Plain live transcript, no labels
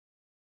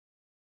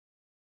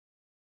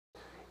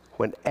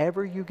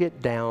whenever you get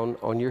down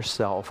on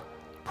yourself,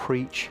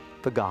 preach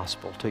the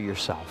gospel to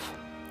yourself.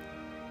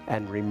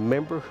 And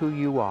remember who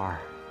you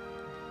are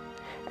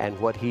and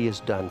what He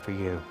has done for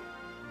you.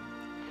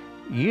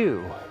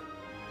 You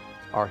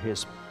are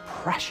His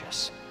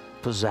precious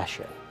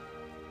possession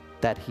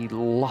that He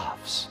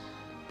loves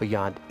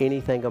beyond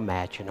anything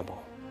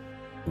imaginable.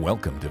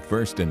 Welcome to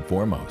First and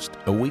Foremost,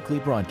 a weekly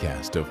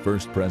broadcast of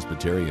First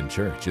Presbyterian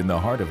Church in the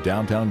heart of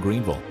downtown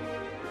Greenville.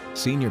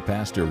 Senior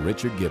Pastor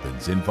Richard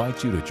Gibbons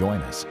invites you to join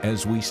us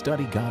as we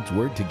study God's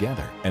Word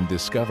together and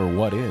discover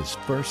what is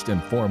first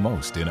and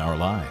foremost in our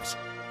lives.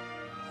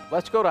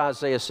 Let's go to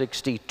Isaiah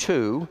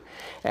 62,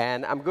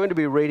 and I'm going to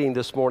be reading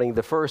this morning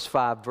the first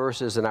 5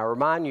 verses, and I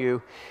remind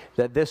you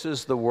that this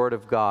is the Word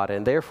of God,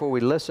 and therefore we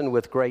listen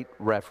with great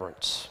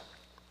reverence.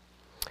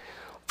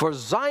 For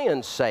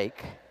Zion's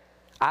sake,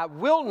 I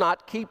will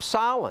not keep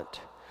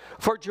silent.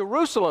 For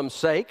Jerusalem's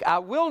sake, I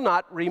will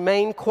not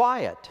remain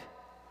quiet,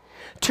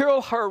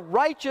 till her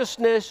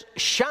righteousness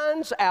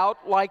shines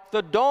out like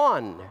the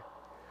dawn,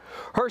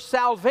 her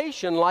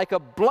salvation like a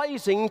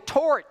blazing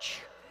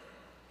torch.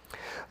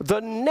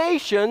 The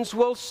nations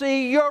will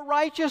see your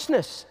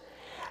righteousness,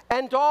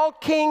 and all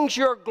kings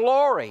your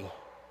glory.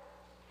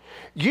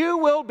 You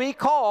will be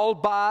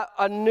called by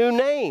a new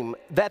name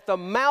that the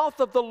mouth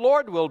of the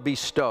Lord will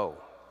bestow.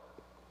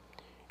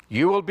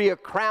 You will be a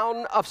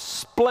crown of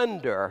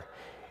splendor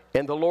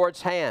in the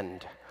Lord's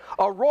hand,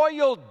 a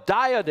royal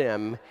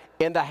diadem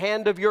in the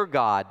hand of your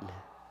God.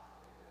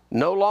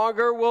 No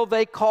longer will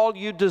they call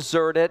you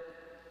deserted,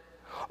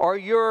 or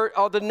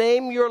the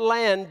name your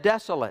land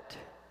desolate,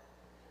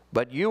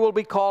 but you will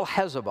be called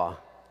Hezekiah,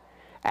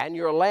 and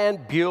your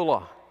land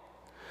Beulah.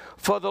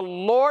 For the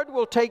Lord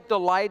will take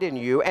delight in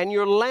you, and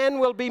your land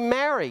will be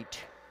married.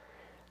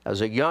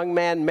 As a young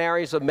man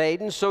marries a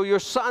maiden, so your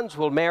sons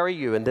will marry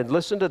you. And then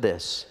listen to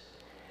this.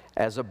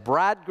 As a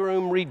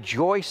bridegroom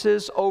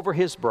rejoices over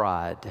his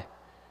bride,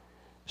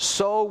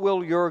 so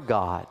will your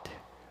God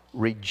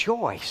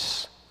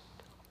rejoice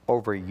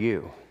over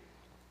you.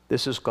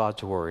 This is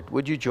God's Word.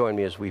 Would you join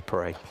me as we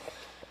pray?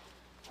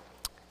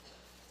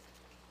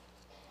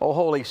 Oh,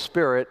 Holy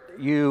Spirit,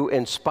 you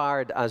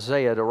inspired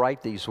Isaiah to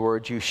write these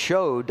words. You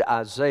showed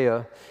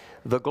Isaiah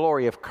the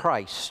glory of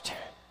Christ,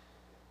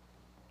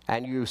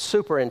 and you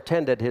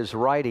superintended his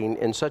writing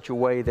in such a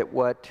way that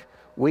what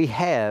we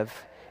have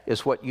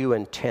is what you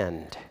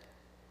intend.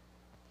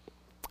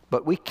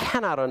 But we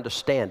cannot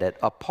understand it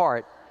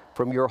apart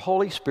from your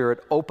Holy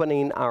Spirit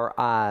opening our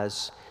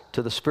eyes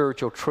to the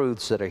spiritual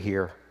truths that are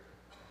here.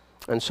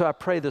 And so I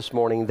pray this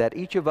morning that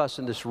each of us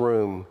in this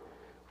room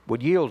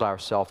would yield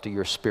ourselves to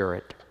your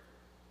Spirit,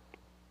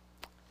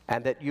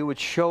 and that you would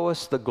show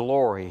us the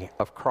glory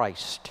of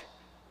Christ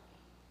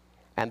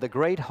and the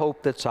great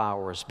hope that's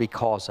ours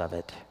because of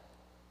it.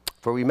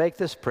 For we make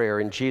this prayer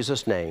in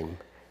Jesus' name.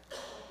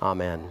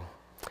 Amen.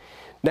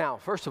 Now,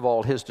 first of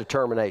all, his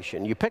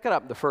determination. You pick it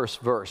up in the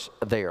first verse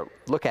there.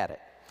 Look at it.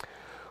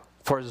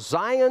 For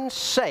Zion's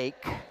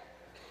sake,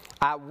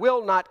 I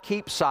will not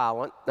keep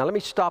silent. Now, let me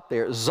stop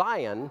there.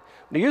 Zion,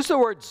 when you use the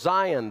word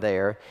Zion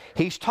there,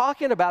 he's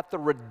talking about the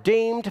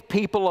redeemed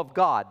people of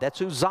God. That's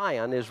who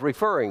Zion is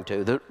referring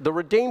to, the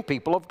redeemed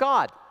people of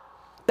God.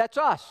 That's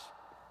us.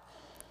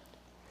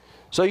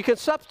 So you can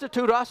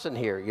substitute us in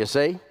here, you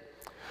see.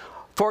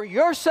 For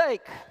your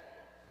sake,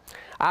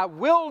 I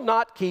will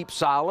not keep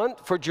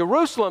silent. For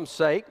Jerusalem's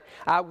sake,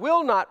 I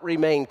will not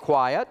remain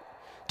quiet,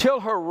 till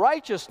her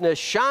righteousness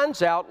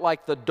shines out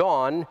like the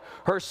dawn,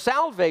 her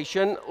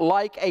salvation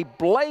like a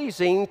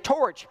blazing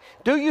torch.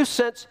 Do you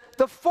sense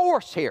the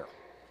force here?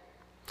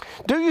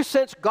 Do you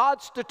sense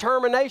God's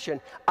determination?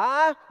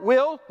 I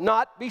will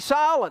not be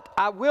silent.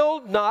 I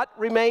will not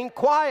remain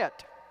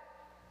quiet.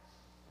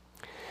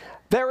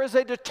 There is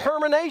a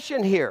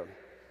determination here.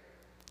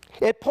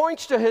 It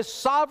points to His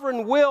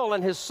sovereign will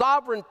and His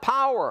sovereign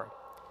power.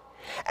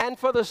 And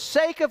for the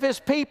sake of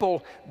His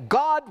people,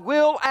 God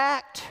will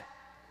act.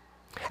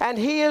 And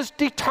He is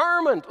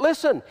determined,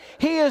 listen,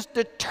 He is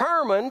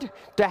determined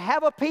to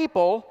have a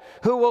people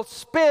who will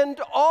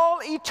spend all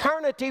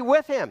eternity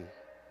with Him.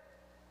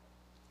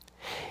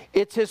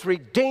 It's His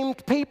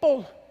redeemed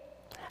people,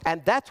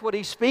 and that's what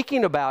He's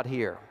speaking about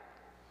here.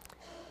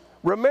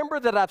 Remember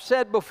that I've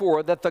said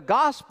before that the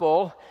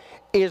gospel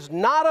is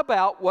not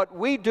about what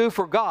we do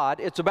for God,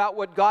 it's about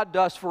what God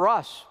does for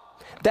us.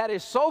 That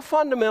is so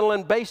fundamental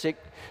and basic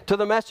to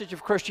the message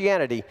of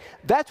Christianity.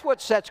 That's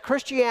what sets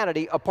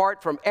Christianity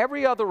apart from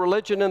every other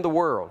religion in the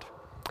world.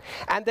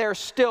 And there are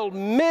still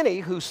many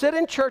who sit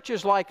in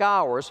churches like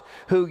ours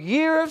who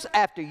years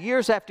after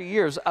years after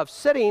years of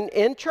sitting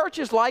in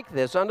churches like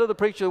this under the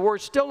preaching of the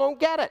Word still don't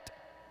get it.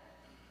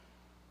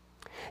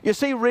 You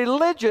see,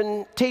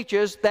 religion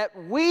teaches that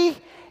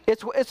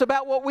it's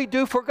about what we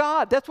do for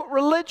God. That's what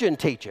religion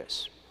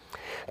teaches.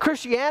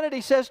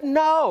 Christianity says,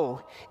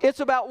 no, it's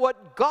about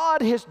what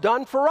God has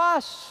done for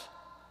us.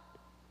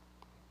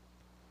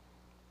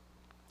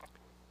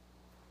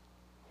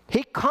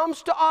 He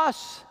comes to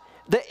us.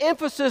 The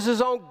emphasis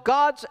is on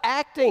God's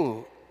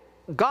acting,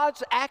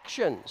 God's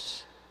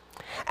actions.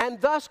 And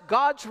thus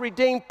God's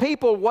redeemed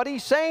people, what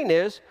he's saying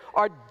is,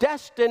 are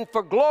destined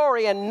for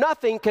glory, and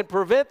nothing can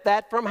prevent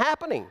that from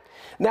happening.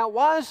 Now,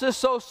 why is this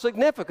so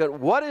significant?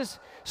 What is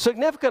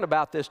significant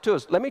about this to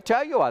us? Let me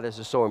tell you why this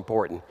is so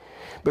important.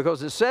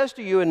 Because it says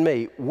to you and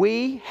me,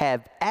 we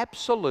have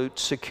absolute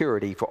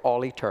security for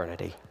all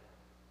eternity.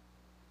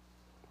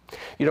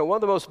 You know, one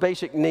of the most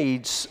basic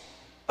needs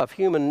of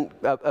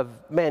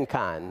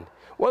mankind,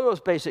 one of the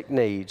most basic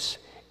needs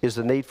is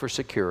the need for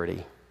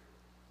security.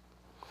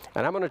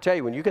 And I'm going to tell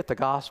you, when you get the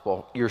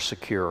gospel, you're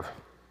secure.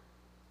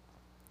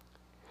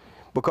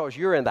 Because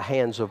you're in the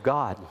hands of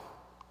God.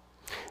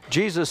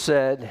 Jesus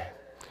said,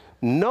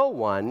 no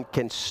one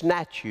can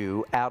snatch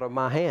you out of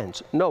my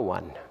hands. No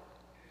one.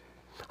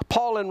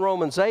 Paul in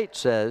Romans 8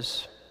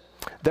 says,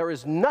 there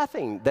is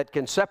nothing that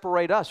can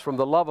separate us from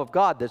the love of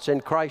God that's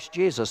in Christ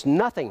Jesus.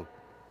 Nothing.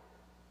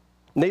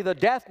 Neither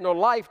death, nor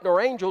life,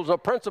 nor angels, nor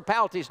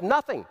principalities,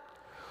 nothing.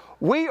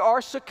 We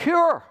are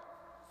secure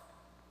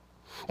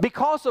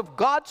because of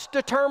God's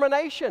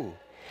determination.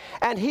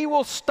 And he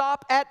will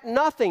stop at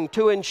nothing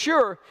to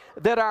ensure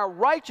that our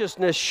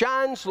righteousness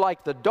shines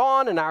like the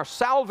dawn and our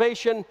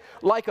salvation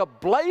like a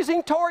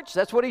blazing torch.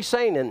 That's what he's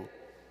saying.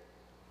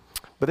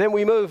 But then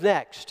we move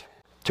next,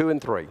 2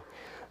 and 3.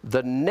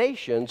 The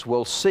nations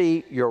will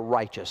see your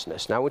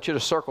righteousness. Now I want you to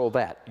circle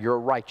that, your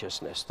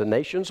righteousness. The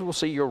nations will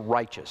see your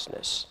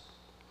righteousness.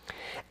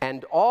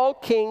 And all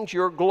kings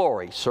your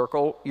glory.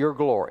 Circle your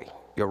glory.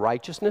 Your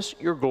righteousness,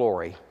 your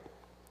glory.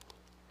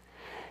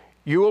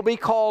 You will be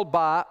called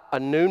by a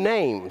new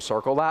name.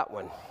 Circle that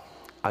one.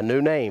 A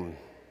new name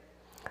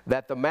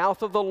that the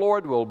mouth of the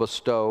Lord will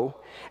bestow,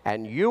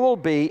 and you will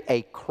be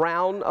a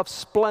crown of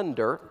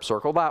splendor.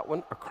 Circle that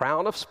one. A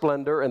crown of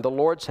splendor in the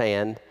Lord's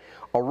hand.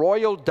 A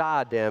royal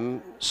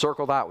diadem.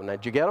 Circle that one. Now,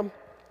 did you get them?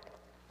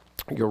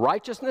 Your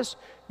righteousness,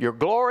 your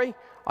glory,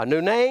 a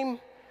new name,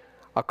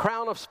 a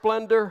crown of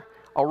splendor,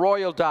 a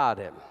royal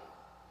diadem.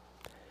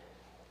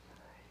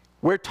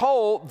 We're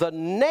told the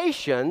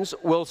nations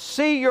will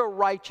see your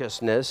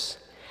righteousness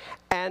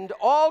and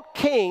all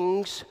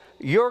kings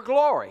your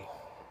glory.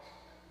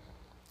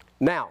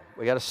 Now,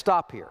 we got to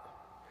stop here.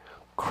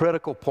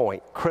 Critical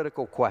point,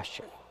 critical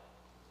question.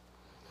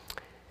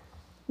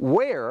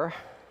 Where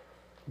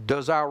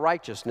does our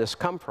righteousness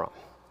come from?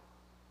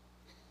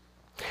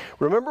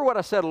 Remember what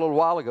I said a little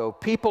while ago.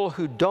 People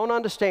who don't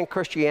understand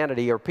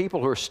Christianity are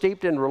people who are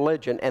steeped in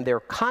religion, and they're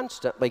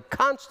constantly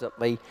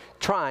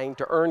trying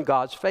to earn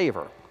God's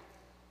favor.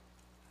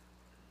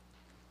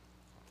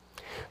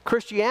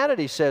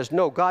 Christianity says,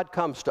 no, God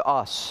comes to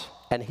us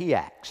and he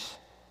acts.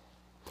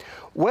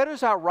 Where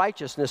does our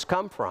righteousness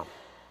come from?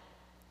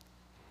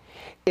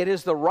 It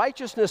is the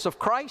righteousness of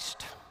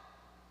Christ.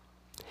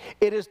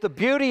 It is the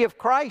beauty of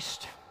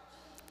Christ.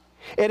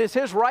 It is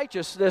his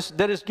righteousness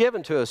that is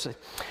given to us.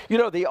 You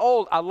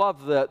know, I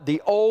love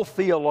the old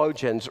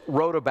theologians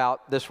wrote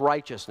about this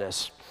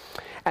righteousness,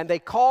 and they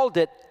called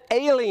it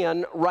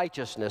alien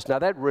righteousness. Now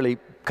that really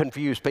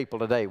confused people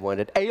today,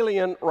 wouldn't it?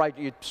 Alien right,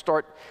 you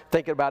start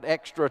thinking about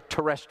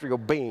extraterrestrial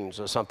beings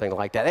or something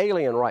like that.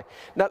 Alien right.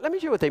 Now let me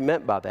tell you what they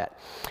meant by that.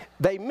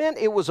 They meant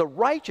it was a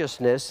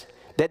righteousness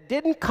that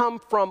didn't come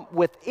from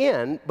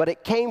within, but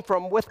it came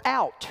from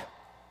without.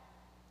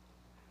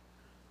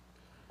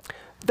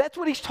 That's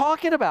what he's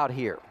talking about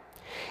here.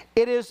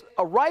 It is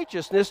a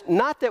righteousness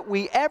not that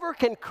we ever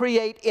can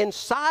create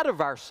inside of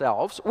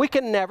ourselves. We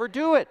can never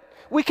do it.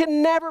 We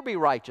can never be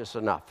righteous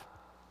enough.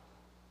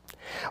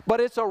 But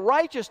it's a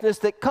righteousness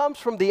that comes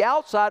from the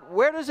outside.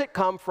 Where does it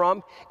come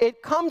from?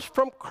 It comes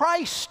from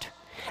Christ.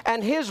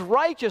 And his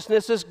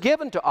righteousness is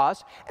given to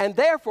us. And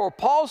therefore,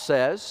 Paul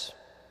says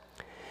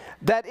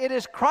that it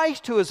is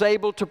Christ who is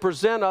able to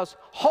present us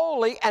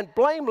holy and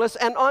blameless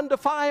and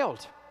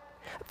undefiled.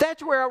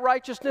 That's where our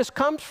righteousness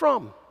comes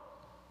from.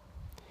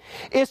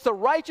 It's the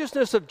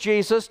righteousness of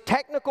Jesus,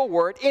 technical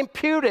word,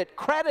 imputed,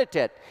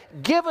 credited,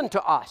 given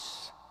to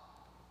us.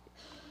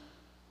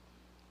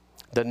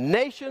 The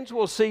nations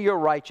will see your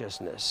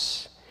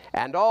righteousness,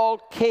 and all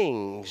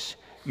kings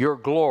your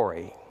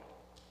glory.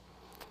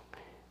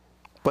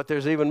 But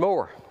there's even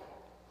more.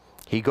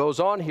 He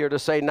goes on here to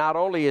say not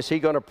only is he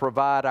going to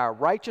provide our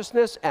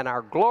righteousness and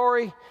our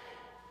glory,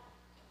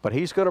 but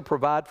he's going to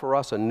provide for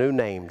us a new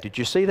name. Did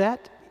you see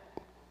that?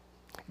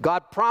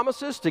 God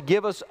promises to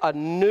give us a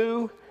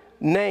new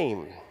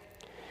name.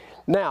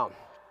 Now,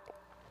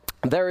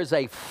 there is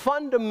a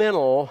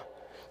fundamental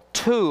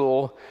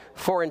tool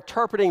for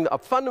interpreting, a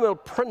fundamental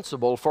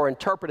principle for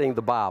interpreting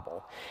the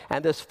Bible.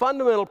 And this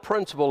fundamental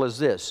principle is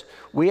this: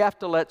 we have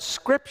to let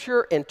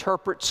Scripture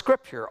interpret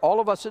Scripture. All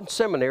of us in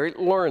seminary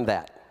learn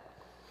that.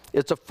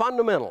 It's a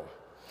fundamental.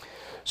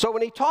 So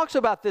when he talks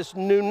about this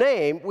new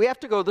name, we have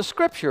to go to the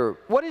Scripture.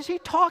 What is he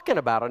talking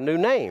about, a new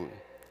name?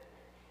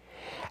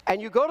 And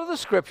you go to the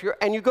Scripture,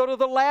 and you go to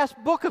the last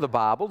book of the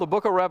Bible, the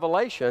book of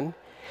Revelation,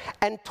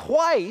 and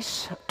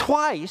twice,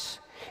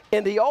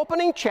 in the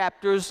opening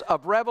chapters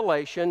of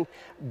Revelation,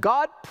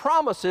 God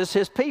promises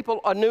his people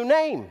a new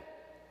name.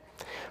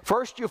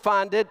 First, you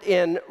find it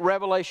in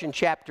Revelation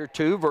chapter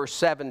 2, verse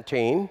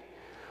 17,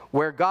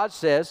 where God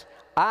says,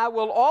 I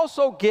will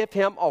also give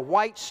him a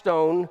white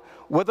stone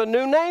with a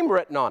new name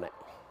written on it.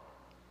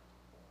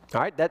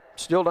 All right, that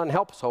still doesn't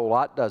help us a whole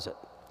lot, does it?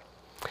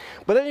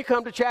 But then you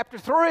come to chapter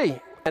 3,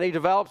 and he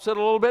develops it a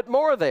little bit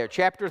more there.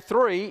 Chapter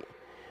 3,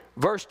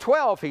 verse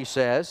 12, he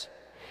says,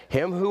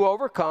 him who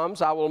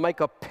overcomes, I will make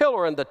a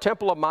pillar in the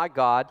temple of my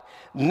God.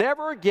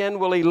 Never again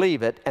will he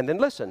leave it. And then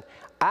listen,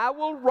 I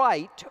will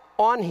write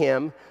on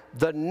him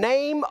the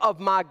name of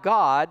my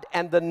God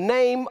and the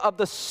name of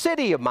the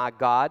city of my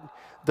God,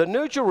 the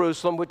New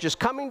Jerusalem, which is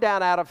coming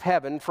down out of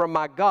heaven from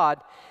my God.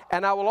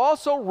 And I will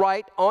also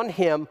write on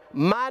him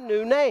my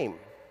new name.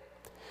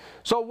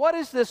 So what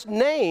is this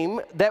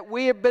name that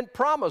we have been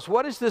promised?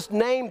 What is this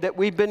name that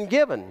we've been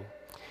given?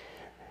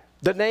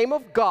 The name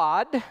of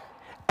God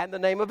and the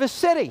name of his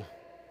city.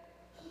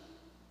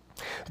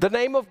 The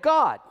name of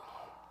God.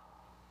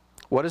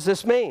 What does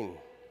this mean?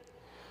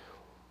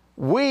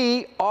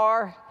 We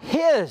are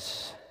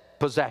his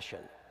possession.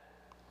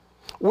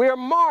 We are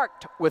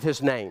marked with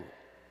his name.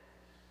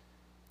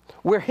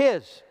 We're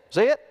his.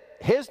 See it?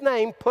 His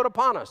name put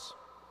upon us.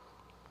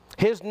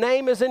 His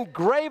name is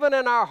engraven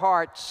in our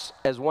hearts,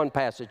 as one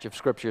passage of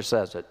Scripture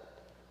says it.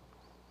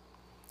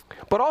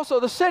 But also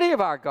the city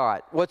of our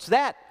God. What's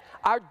that?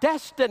 Our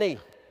destiny.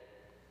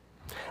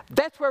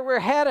 That's where we're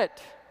headed.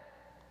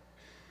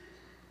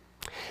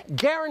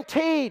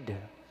 Guaranteed.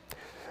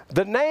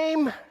 The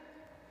name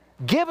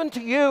given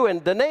to you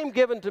and the name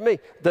given to me,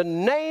 the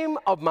name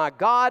of my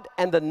God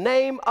and the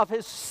name of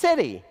his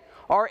city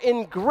are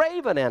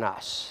engraven in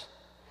us,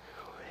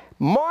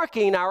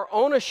 marking our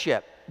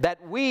ownership,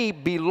 that we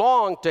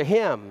belong to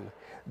him,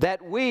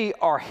 that we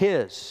are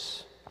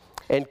his.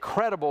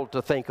 Incredible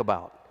to think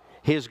about,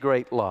 his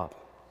great love.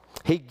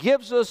 He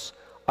gives us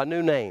a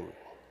new name.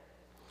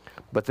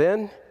 But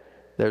then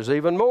there's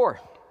even more.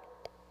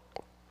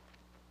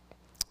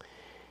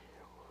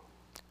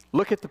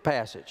 Look at the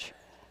passage.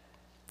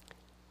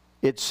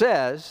 It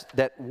says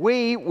that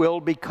we will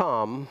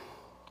become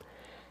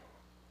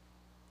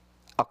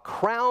a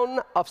crown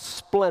of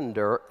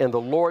splendor in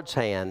the Lord's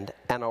hand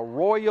and a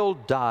royal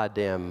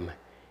diadem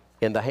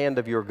in the hand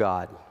of your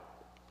God.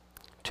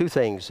 Two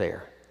things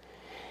there.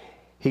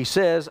 He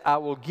says, I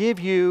will give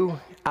you,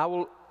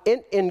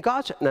 in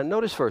God's, now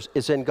notice first,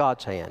 it's in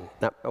God's hand.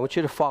 Now, I want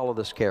you to follow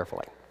this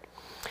carefully.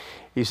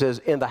 He says,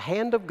 in the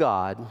hand of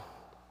God,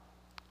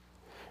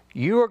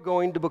 you are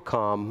going to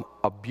become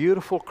a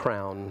beautiful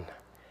crown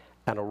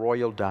and a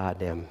royal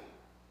diadem.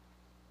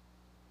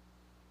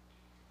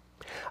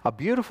 A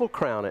beautiful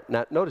crown.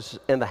 Now, notice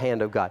in the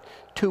hand of God.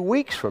 2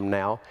 weeks from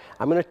now,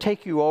 I'm going to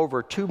take you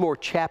over two more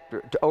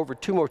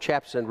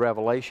chapters in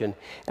Revelation,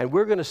 and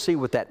we're going to see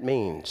what that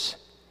means.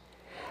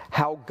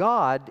 How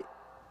God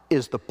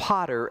is the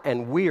potter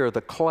and we are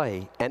the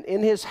clay, and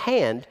in his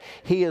hand,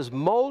 he is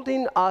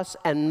molding us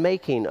and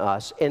making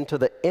us into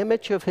the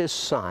image of his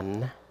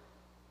Son.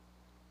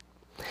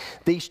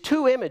 These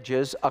two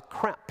images, a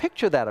crown,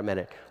 picture that a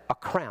minute, a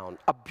crown,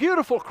 a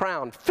beautiful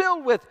crown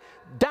filled with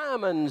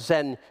diamonds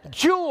and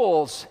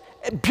jewels,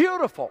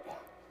 beautiful.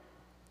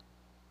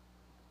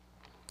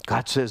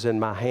 God says, in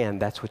my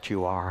hand, that's what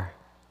you are.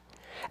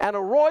 And a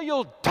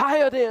royal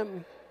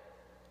diadem.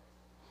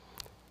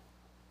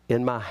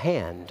 In my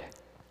hand,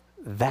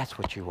 that's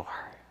what you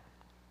are.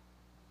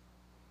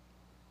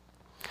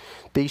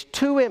 These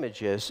two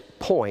images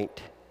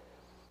point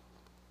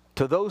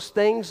to those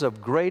things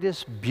of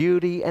greatest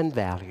beauty and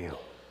value,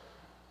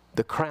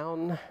 the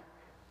crown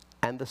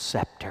and the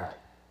scepter.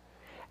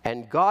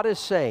 And God is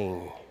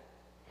saying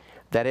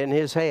that in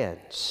his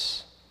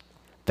hands,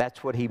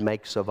 that's what he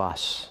makes of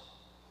us.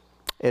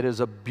 It is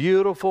a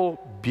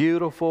beautiful,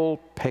 beautiful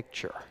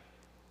picture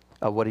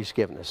of what he's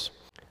given us.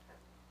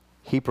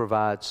 He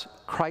provides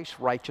Christ's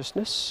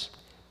righteousness,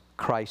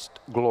 Christ's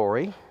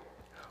glory,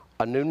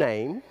 a new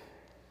name.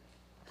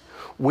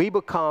 We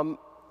become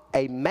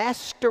a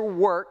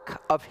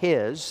masterwork of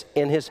his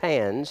in his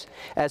hands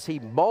as he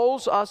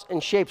molds us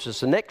and shapes us.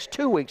 The next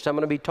 2 weeks I'm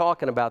going to be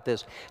talking about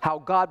this, how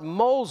God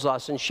molds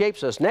us and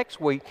shapes us. Next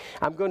week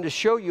I'm going to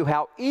show you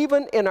how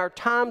even in our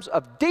times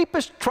of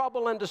deepest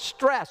trouble and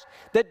distress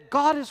that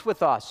God is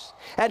with us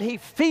and he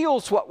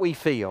feels what we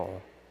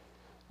feel.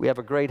 We have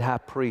a great high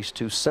priest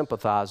who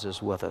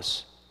sympathizes with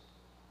us.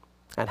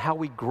 And how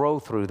we grow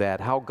through that,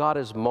 how God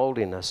is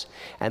molding us.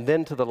 And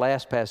then to the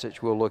last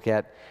passage, we'll look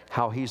at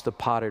how he's the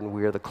potter and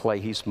we are the clay.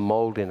 He's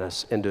molding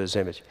us into his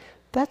image.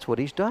 That's what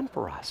he's done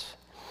for us.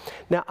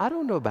 Now, I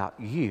don't know about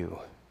you.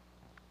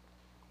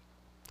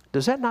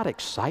 Does that not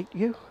excite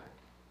you?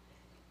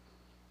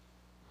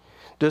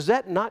 Does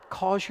that not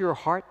cause your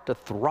heart to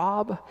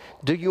throb?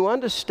 Do you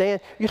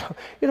understand? You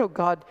know,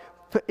 God,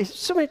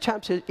 so many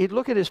times he'd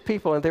look at his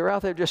people and they're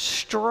out there just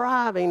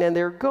striving and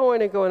they're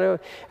going and going,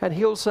 and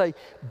he'll say,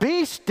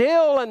 be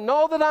still and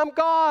know that I'm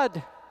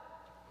God.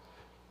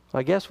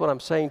 I guess what I'm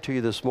saying to you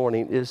this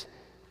morning is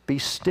be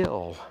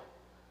still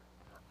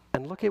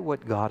and look at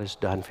what God has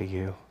done for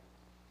you.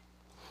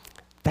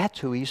 That's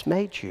who he's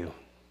made you.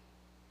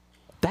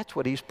 That's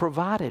what he's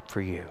provided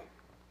for you.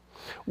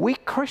 We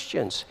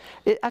Christians,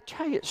 I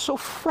tell you, it's so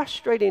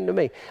frustrating to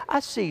me. I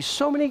see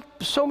so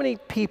many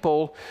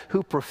people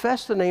who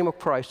profess the name of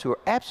Christ who are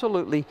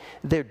absolutely,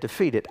 they're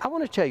defeated. I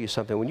want to tell you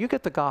something. When you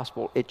get the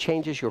gospel, it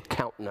changes your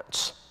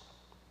countenance.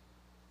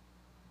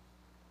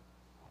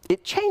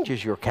 It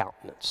changes your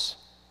countenance.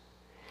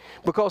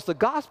 Because the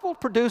gospel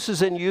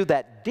produces in you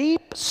that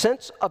deep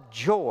sense of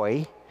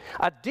joy,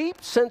 a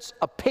deep sense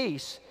of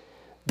peace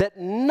that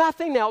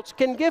nothing else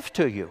can give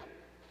to you.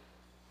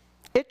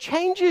 It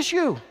changes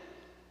you.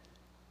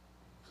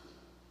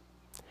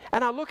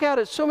 And I look out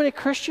at so many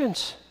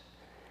Christians,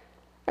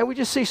 and we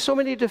just see so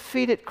many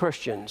defeated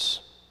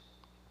Christians.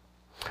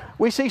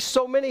 We see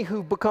so many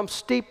who've become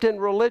steeped in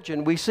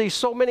religion. We see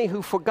so many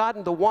who've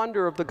forgotten the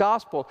wonder of the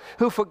gospel,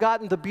 who've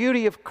forgotten the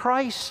beauty of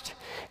Christ.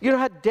 You know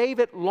how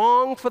David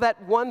longed for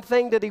that one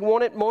thing that he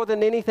wanted more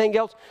than anything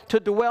else, to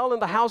dwell in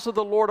the house of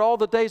the Lord all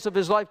the days of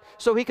his life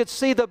so he could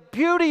see the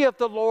beauty of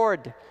the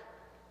Lord.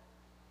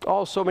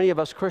 Oh, so many of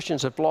us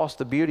Christians have lost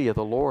the beauty of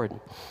the Lord.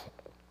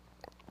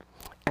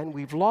 And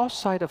we've lost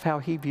sight of how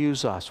he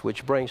views us,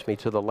 which brings me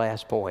to the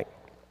last point.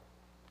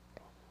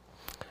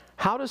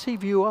 How does he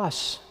view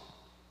us?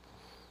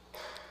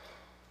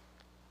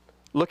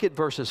 Look at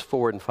verses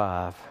 4 and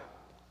 5.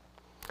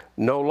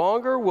 No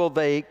longer will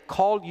they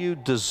call you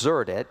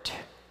deserted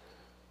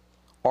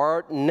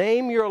or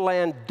name your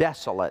land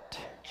desolate,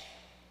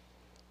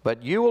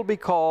 but you will be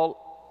called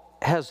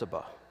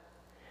Hephzibah,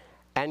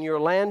 and your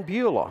land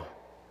Beulah.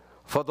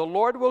 For the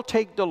Lord will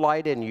take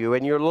delight in you,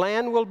 and your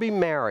land will be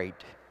married.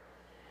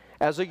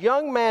 As a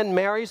young man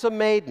marries a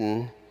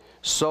maiden,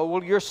 so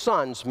will your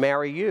sons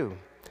marry you.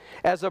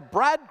 As a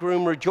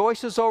bridegroom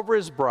rejoices over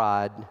his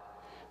bride,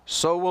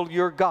 so will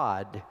your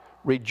God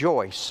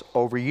rejoice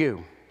over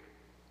you.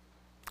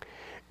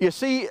 You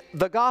see,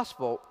 the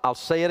gospel, I'll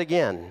say it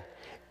again,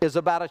 is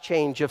about a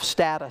change of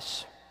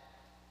status.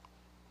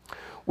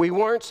 We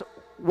once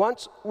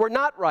were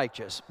not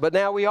righteous, but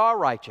now we are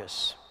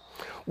righteous.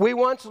 We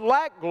once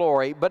lacked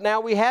glory, but now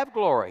we have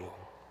glory.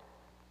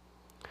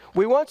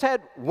 We once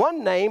had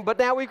one name, but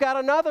now we've got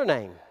another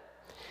name.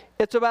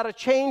 It's about a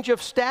change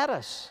of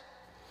status.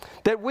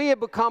 That we have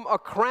become a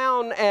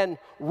crown and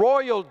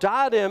royal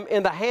diadem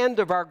in the hand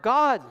of our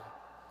God.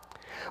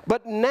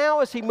 But now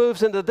as he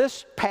moves into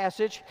this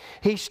passage,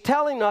 he's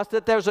telling us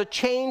that there's a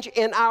change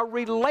in our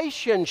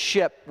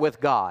relationship with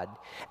God.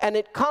 And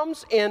it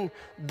comes in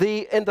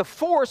the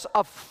force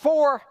of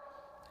four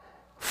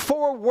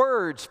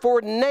words,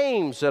 four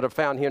names that are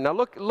found here. Now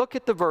look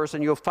at the verse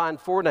and you'll find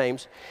four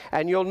names.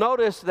 And you'll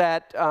notice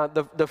that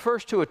the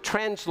first two are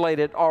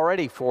translated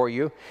already for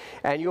you.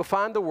 And you'll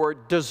find the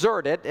word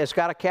deserted. It's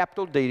got a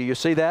capital D. Do you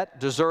see that?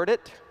 Deserted.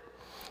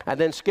 And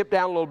then skip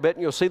down a little bit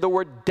and you'll see the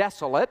word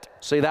desolate.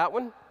 See that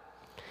one?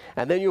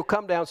 And then you'll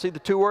come down and see the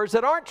two words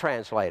that aren't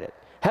translated.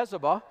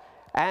 Hephzibah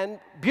and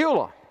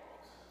Beulah.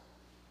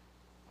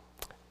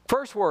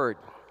 First word,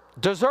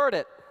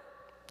 deserted.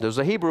 There's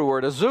a Hebrew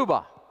word,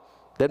 azubah,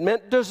 that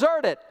meant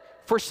deserted,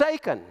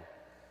 forsaken.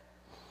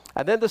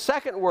 And then the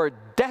second word,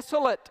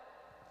 desolate.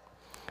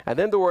 And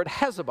then the word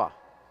Hephzibah.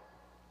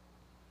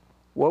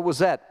 What was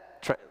that?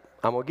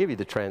 I'm going to give you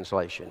the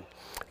translation.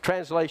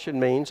 Translation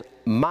means,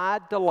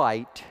 my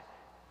delight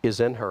is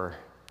in her.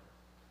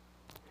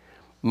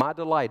 My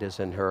delight is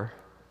in her.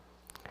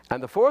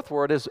 And the fourth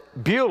word is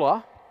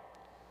Beulah.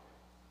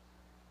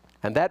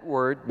 And that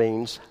word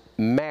means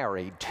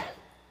married.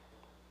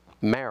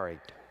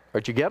 Married.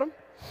 Did you get them?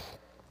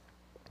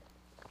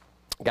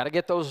 Got to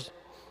get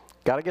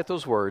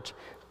those words.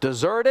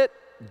 Deserted,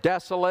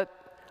 desolate,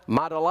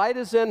 my delight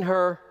is in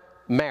her,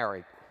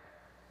 married.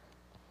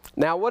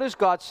 Now, what is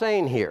God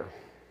saying here?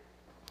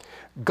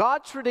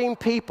 God's redeemed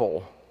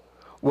people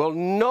will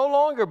no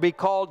longer be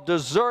called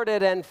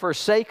deserted and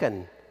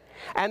forsaken,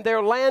 and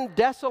their land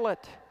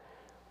desolate,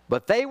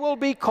 but they will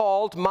be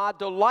called, my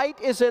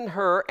delight is in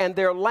her, and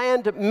their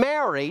land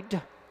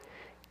married,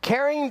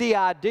 carrying the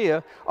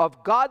idea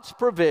of God's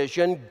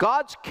provision,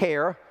 God's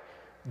care,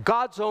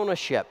 God's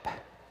ownership.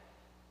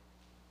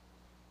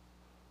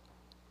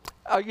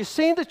 Are you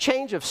seeing the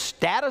change of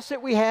status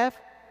that we have?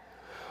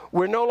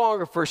 We're no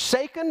longer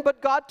forsaken,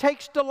 but God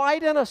takes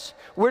delight in us.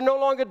 We're no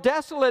longer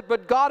desolate,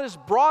 but God has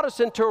brought us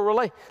into a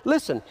relationship.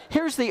 Listen,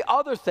 here's the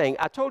other thing.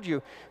 I told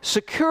you,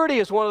 security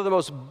is one of the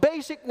most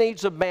basic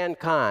needs of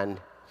mankind.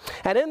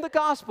 And in the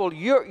gospel,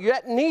 your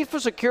need for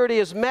security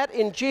is met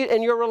in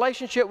your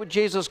relationship with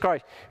Jesus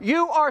Christ.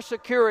 You are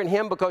secure in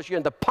him because you're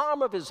in the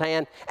palm of his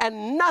hand,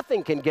 and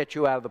nothing can get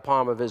you out of the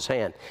palm of his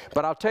hand.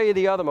 But I'll tell you,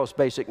 the other most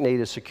basic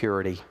need is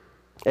security.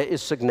 It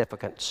is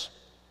significance.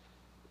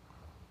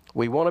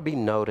 We want to be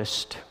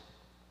noticed.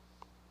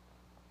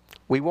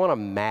 We want to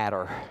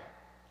matter.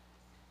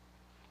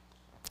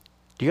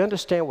 Do you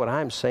understand what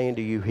I'm saying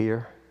to you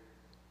here?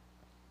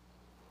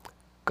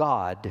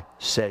 God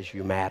says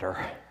you matter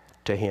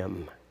to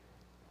him.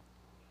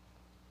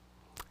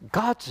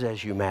 God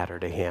says you matter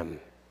to him.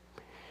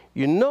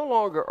 You no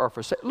longer are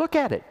forsaken. Look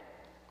at it.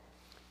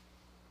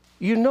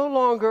 You no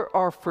longer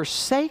are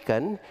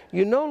forsaken.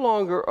 You no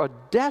longer are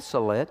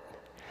desolate,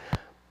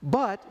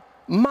 but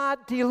My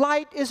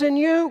delight is in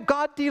you.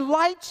 God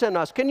delights in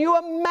us. Can you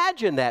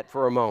imagine that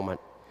for a moment?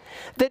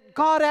 That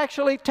God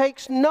actually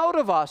takes note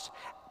of us,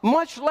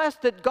 much less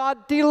that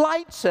God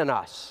delights in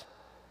us.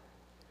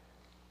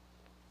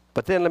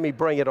 But then let me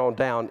bring it on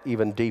down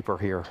even deeper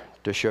here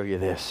to show you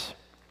this.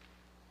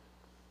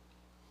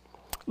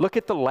 Look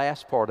at the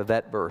last part of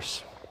that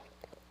verse.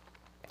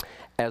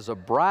 As a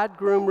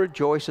bridegroom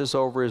rejoices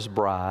over his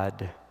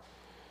bride,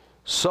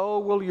 so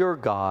will your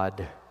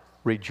God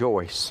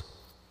rejoice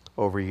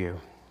over you.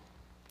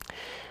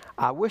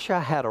 I wish I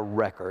had a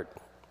record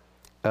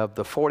of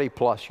the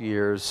 40-plus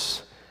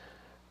years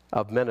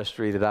of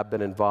ministry that I've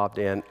been involved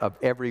in, of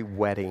every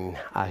wedding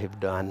I have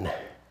done.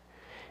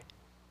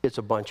 It's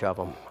a bunch of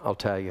them, I'll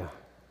tell you.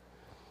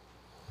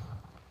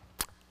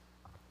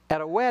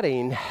 At a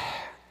wedding,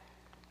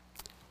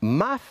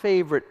 my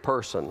favorite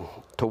person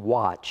to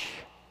watch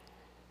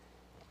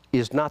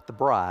is not the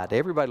bride.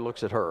 Everybody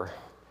looks at her.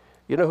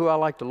 You know who I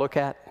like to look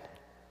at?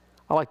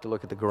 I like to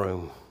look at the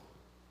groom.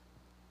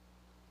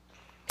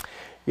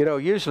 You know,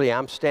 usually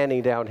I'm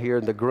standing down here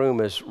and the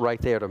groom is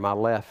right there to my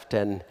left,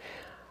 and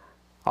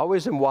I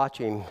always am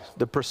watching.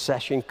 The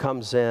procession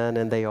comes in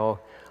and they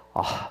all,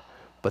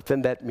 but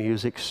then that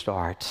music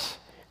starts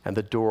and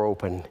the door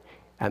opens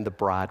and the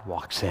bride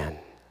walks in.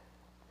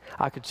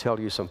 I could tell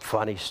you some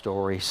funny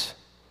stories.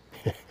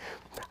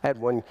 I had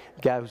one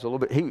guy who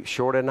was he was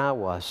shorter than I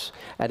was,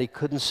 and he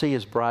couldn't see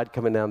his bride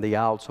coming down the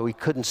aisle, so he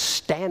couldn't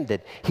stand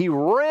it. He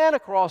ran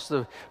across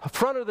the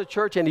front of the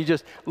church, and he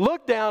just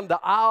looked down the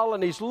aisle,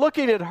 and he's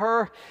looking at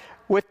her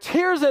with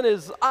tears in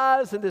his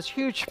eyes and this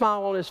huge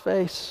smile on his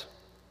face.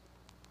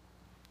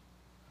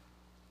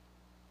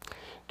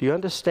 Do you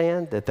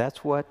understand that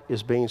that's what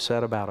is being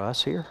said about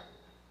us here?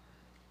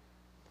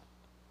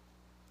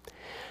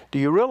 Do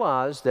you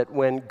realize that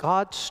when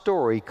God's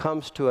story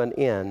comes to an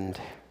end,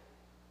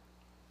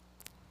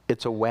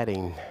 it's a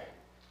wedding.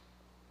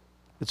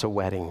 It's a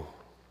wedding.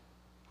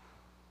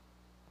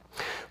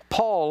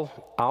 Paul,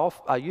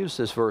 I use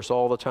this verse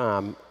all the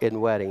time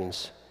in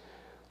weddings,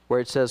 where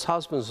it says,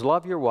 husbands,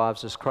 love your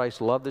wives as Christ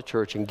loved the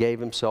church and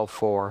gave himself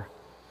for.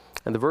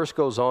 And the verse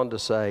goes on to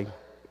say,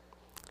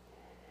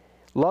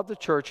 love the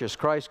church as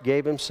Christ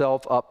gave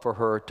himself up for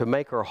her, to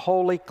make her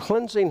holy,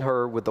 cleansing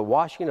her with the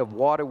washing of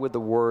water with the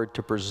word,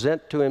 to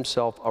present to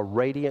himself a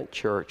radiant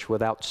church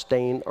without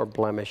stain or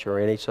blemish or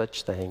any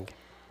such thing.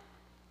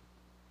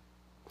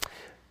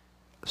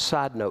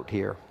 Side note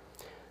here,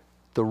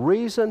 the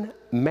reason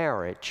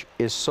marriage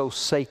is so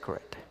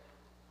sacred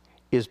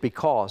is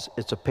because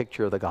it's a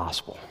picture of the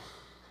gospel.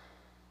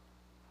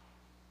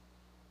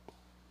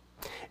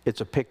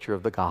 It's a picture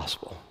of the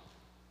gospel.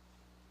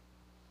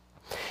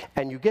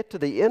 And you get to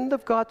the end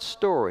of God's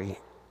story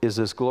is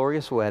this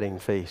glorious wedding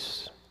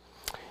feast.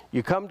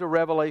 You come to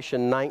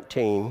Revelation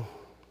 19,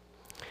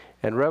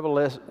 and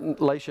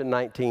Revelation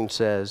 19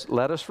 says,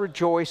 let us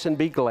rejoice and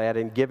be glad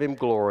and give him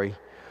glory,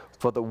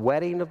 for the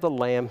wedding of the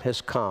Lamb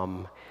has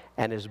come,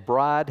 and his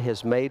bride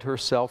has made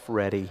herself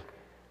ready.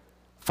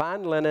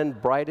 Fine linen,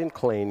 bright and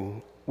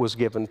clean, was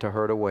given to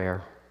her to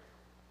wear.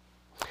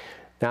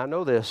 Now I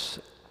know this,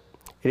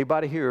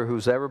 anybody here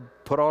who's ever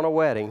put on a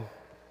wedding,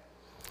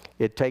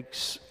 it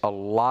takes a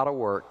lot of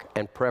work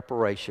and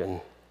preparation.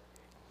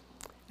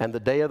 And the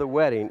day of the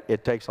wedding,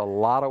 it takes a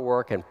lot of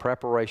work and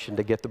preparation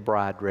to get the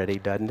bride ready,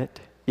 doesn't it?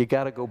 You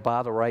got to go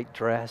buy the right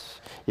dress.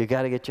 You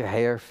got to get your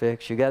hair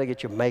fixed. You got to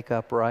get your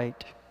makeup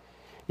right.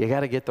 You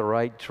got to get the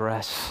right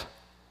dress.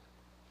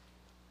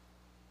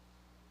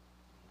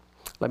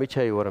 Let me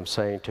tell you what I'm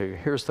saying to you.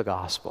 Here's the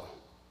gospel.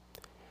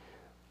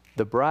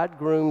 The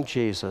bridegroom,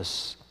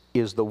 Jesus,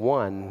 is the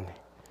one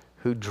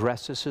who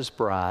dresses his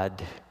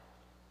bride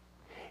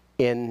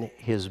in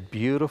his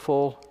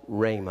beautiful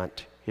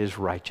raiment, his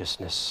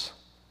righteousness.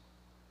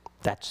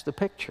 That's the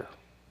picture.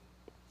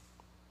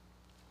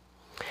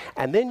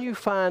 And then you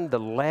find the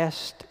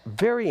last,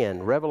 very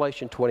end,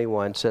 Revelation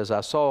 21 says, I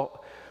saw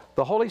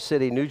the holy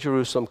city, New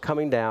Jerusalem,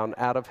 coming down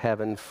out of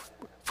heaven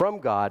from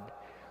God,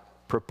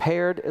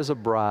 prepared as a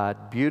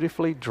bride,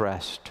 beautifully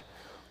dressed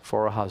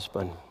for a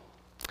husband.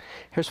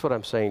 Here's what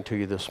I'm saying to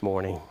you this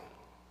morning.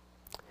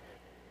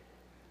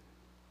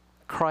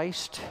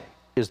 Christ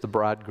is the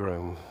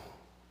bridegroom.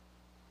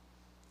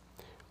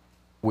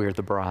 We're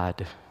the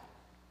bride.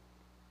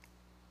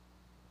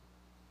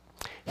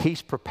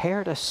 He's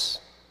prepared us.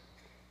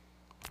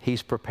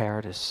 He's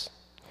prepared us.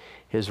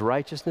 His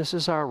righteousness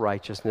is our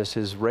righteousness.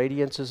 His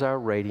radiance is our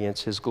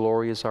radiance. His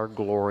glory is our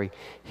glory.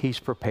 He's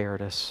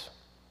prepared us.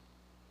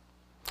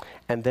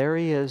 And there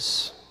he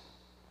is,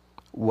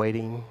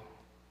 waiting,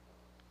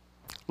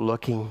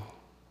 looking,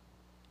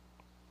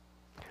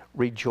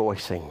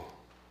 rejoicing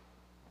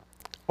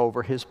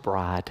over his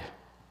bride.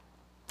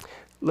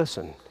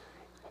 Listen,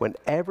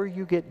 whenever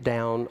you get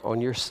down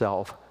on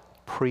yourself,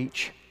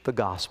 preach the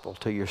gospel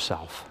to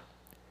yourself.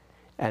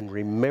 And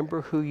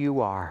remember who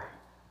you are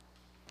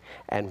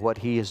and what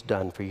he has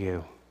done for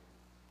you.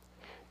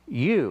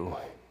 You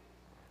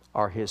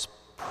are his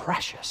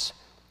precious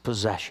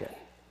possession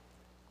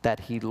that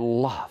he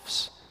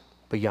loves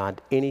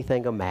beyond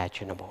anything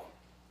imaginable.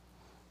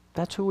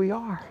 That's who we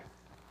are.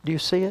 Do you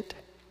see it?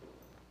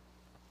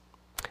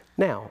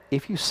 Now,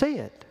 if you see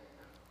it,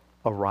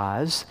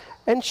 arise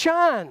and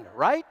shine,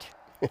 right?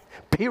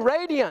 Be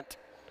radiant.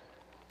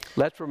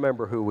 Let's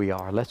remember who we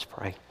are. Let's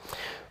pray.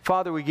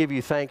 Father, we give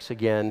you thanks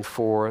again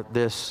for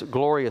this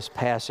glorious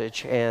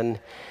passage, and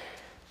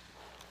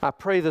I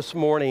pray this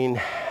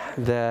morning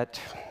that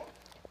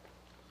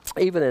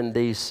even in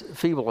these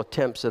feeble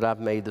attempts that I've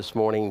made this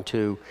morning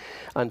to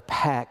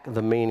unpack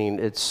the meaning,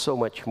 it's so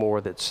much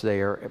more that's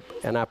there.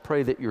 And I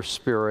pray that your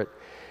Spirit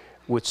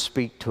would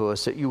speak to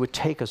us, that you would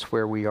take us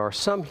where we are.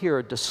 Some here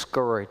are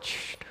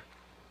discouraged.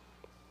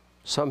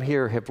 Some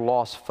here have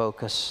lost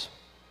focus.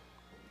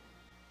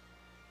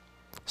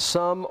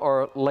 Some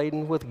are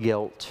laden with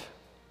guilt,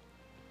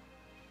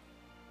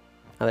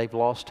 and they've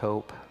lost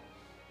hope.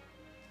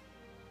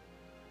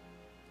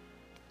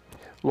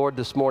 Lord,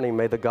 this morning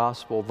may the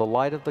gospel, the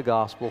light of the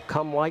gospel,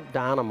 come like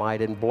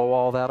dynamite and blow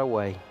all that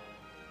away.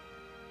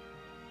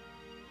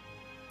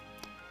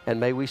 And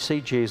may we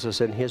see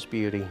Jesus in his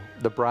beauty,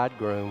 the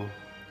bridegroom.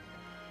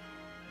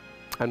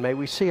 And may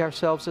we see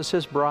ourselves as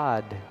his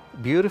bride,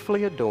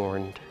 beautifully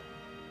adorned,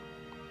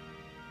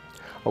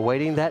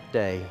 awaiting that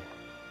day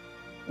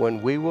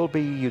when we will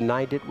be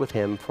united with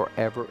him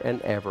forever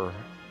and ever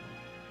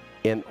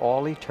in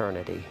all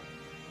eternity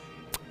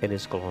in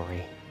his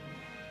glory.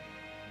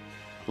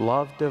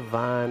 Love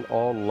divine,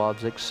 all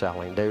loves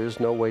excelling. There is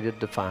no way to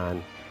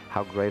define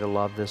how great a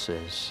love this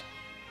is.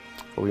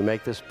 We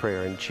make this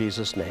prayer in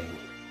Jesus' name.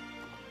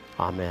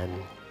 Amen.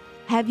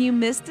 Have you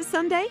missed a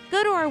Sunday?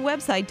 Go to our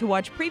website to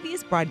watch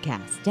previous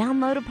broadcasts,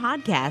 download a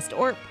podcast,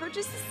 or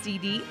purchase a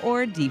CD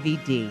or a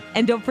DVD.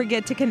 And don't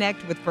forget to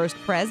connect with First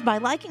Pres by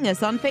liking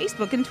us on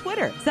Facebook and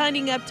Twitter,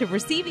 signing up to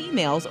receive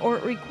emails, or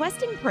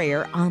requesting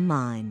prayer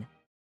online.